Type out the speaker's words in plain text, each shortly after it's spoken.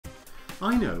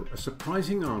I know a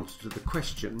surprising answer to the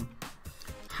question,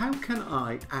 how can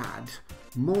I add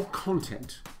more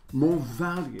content, more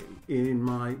value in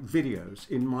my videos,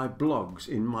 in my blogs,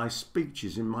 in my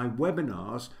speeches, in my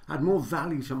webinars, add more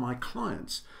value to my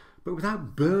clients, but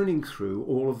without burning through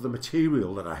all of the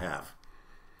material that I have?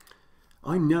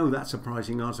 I know that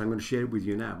surprising answer. I'm going to share it with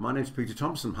you now. My name's Peter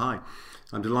Thomson. Hi.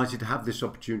 I'm delighted to have this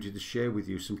opportunity to share with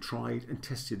you some tried and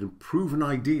tested and proven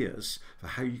ideas for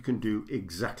how you can do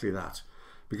exactly that.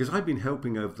 Because I've been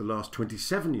helping over the last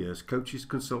 27 years, coaches,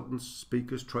 consultants,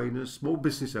 speakers, trainers, small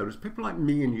business owners, people like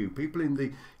me and you, people in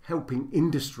the helping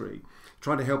industry,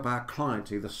 trying to help our clients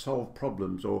either solve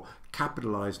problems or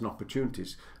capitalize on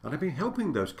opportunities. And I've been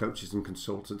helping those coaches and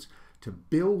consultants to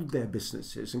build their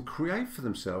businesses and create for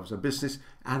themselves a business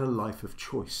and a life of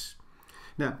choice.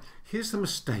 Now, here's the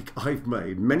mistake I've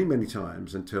made many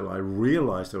times until I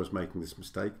realized I was making this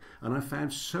mistake, and I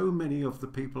found so many of the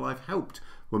people I've helped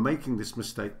were making this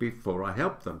mistake before I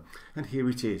helped them. And here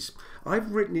it is.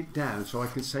 I've written it down so I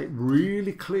can say it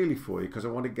really clearly for you because I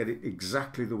want to get it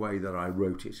exactly the way that I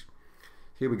wrote it.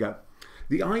 Here we go.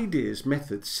 The ideas,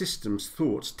 methods, systems,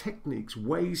 thoughts, techniques,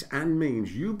 ways and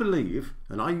means you believe,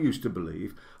 and I used to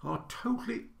believe, are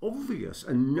totally obvious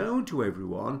and known to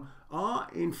everyone are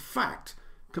in fact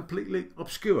completely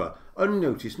obscure,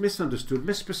 unnoticed, misunderstood,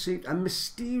 misperceived and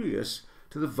mysterious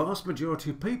to the vast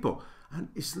majority of people. And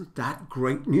isn't that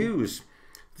great news?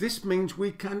 This means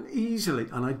we can easily,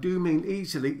 and I do mean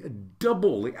easily,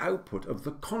 double the output of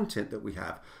the content that we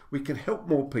have. We can help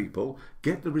more people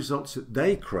get the results that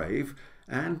they crave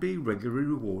and be regularly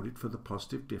rewarded for the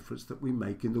positive difference that we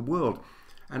make in the world.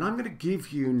 And I'm going to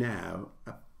give you now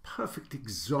a perfect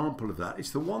example of that.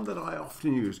 It's the one that I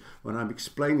often use when I'm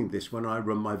explaining this, when I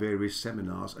run my various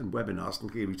seminars and webinars,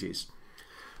 and here it is.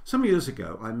 Some years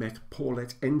ago, I met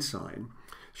Paulette Ensign.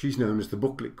 She's known as the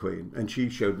Booklet Queen, and she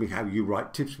showed me how you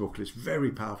write tips booklets.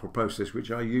 Very powerful process,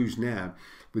 which I use now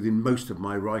within most of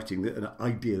my writing, an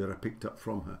idea that I picked up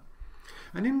from her.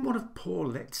 And in one of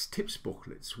Paulette's tips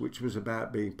booklets, which was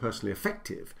about being personally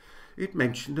effective, it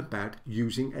mentioned about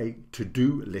using a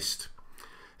to-do list.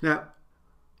 Now,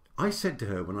 I said to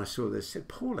her when I saw this, I said,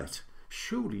 Paulette,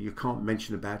 surely you can't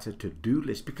mention about a to-do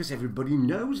list because everybody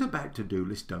knows about to-do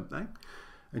lists, don't they?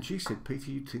 And she said,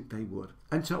 Peter, you'd think they would.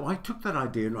 And so I took that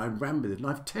idea and I ran with it, and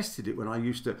I've tested it when I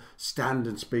used to stand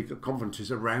and speak at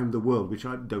conferences around the world, which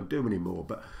I don't do anymore,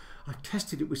 but I've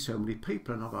tested it with so many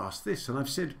people, and I've asked this, and I've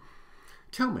said,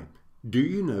 tell me, do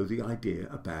you know the idea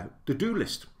about the do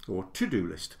list or to-do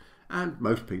list? And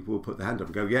most people will put their hand up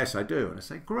and go, yes, I do. And I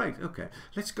say, great, okay,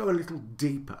 let's go a little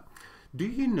deeper. Do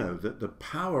you know that the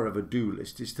power of a do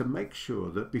list is to make sure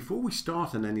that before we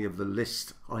start on any of the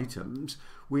list items,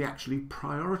 we actually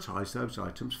prioritize those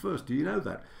items first? Do you know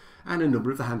that? And a number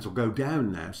of the hands will go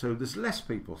down now, so there's less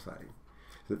people saying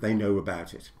that they know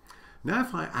about it. Now,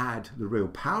 if I add the real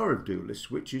power of do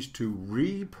lists, which is to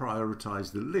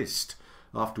reprioritize the list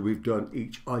after we've done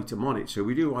each item on it. So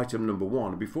we do item number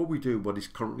 1, and before we do what is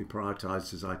currently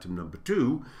prioritized as item number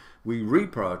 2, we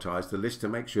reprioritize the list to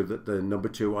make sure that the number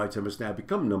 2 item has now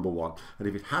become number 1. And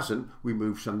if it hasn't, we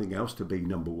move something else to be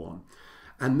number 1.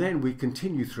 And then we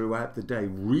continue throughout the day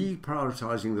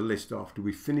reprioritizing the list after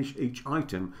we finish each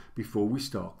item before we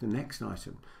start the next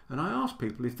item. And I ask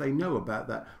people if they know about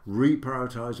that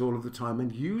reprioritize all of the time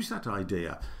and use that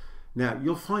idea. Now,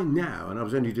 you'll find now, and I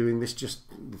was only doing this just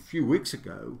a few weeks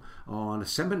ago on a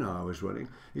seminar I was running,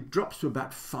 it drops to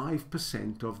about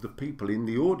 5% of the people in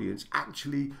the audience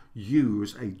actually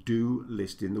use a do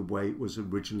list in the way it was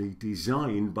originally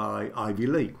designed by Ivy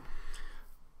Lee.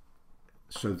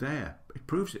 So there, it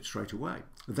proves it straight away,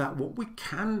 that what we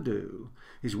can do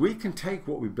is we can take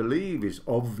what we believe is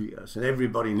obvious and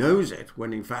everybody knows it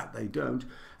when in fact they don't,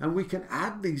 and we can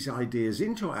add these ideas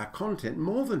into our content,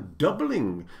 more than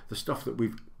doubling the stuff that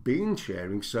we've been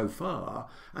sharing so far.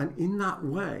 And in that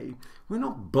way, we're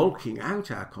not bulking out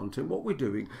our content. What we're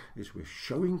doing is we're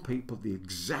showing people the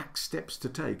exact steps to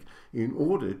take in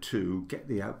order to get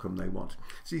the outcome they want.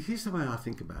 See, here's the way I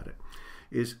think about it,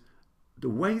 is the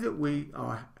way that we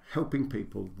are helping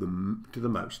people to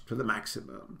the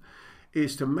maximum,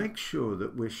 is to make sure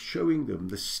that we're showing them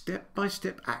the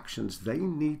step-by-step actions they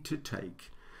need to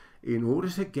take in order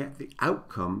to get the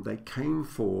outcome they came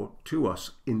for to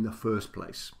us in the first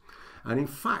place. And in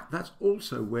fact, that's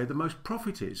also where the most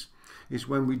profit is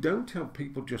when we don't tell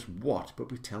people just what,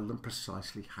 but we tell them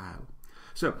precisely how.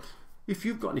 So if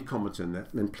you've got any comments on that,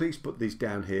 then please put these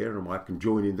down here and I can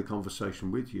join in the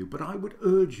conversation with you. But I would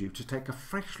urge you to take a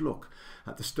fresh look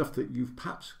at the stuff that you've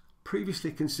perhaps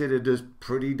previously considered as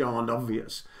pretty darned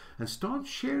obvious and start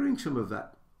sharing some of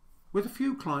that with a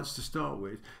few clients to start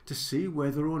with, to see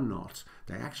whether or not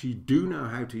they actually do know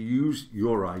how to use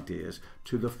your ideas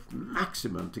to the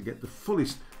maximum to get the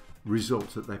fullest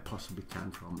results that they possibly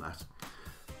can from that.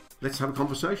 Let's have a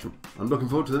conversation. I'm looking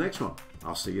forward to the next one.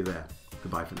 I'll see you there.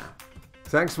 Goodbye for now.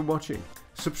 Thanks for watching.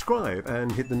 Subscribe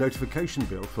and hit the notification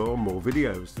bell for more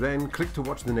videos. Then click to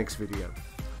watch the next video.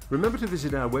 Remember to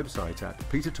visit our website at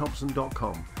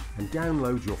peterthomson.com and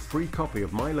download your free copy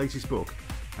of my latest book,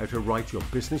 How to Write Your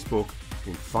Business Book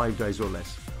in 5 days or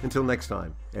less. Until next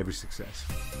time, every success.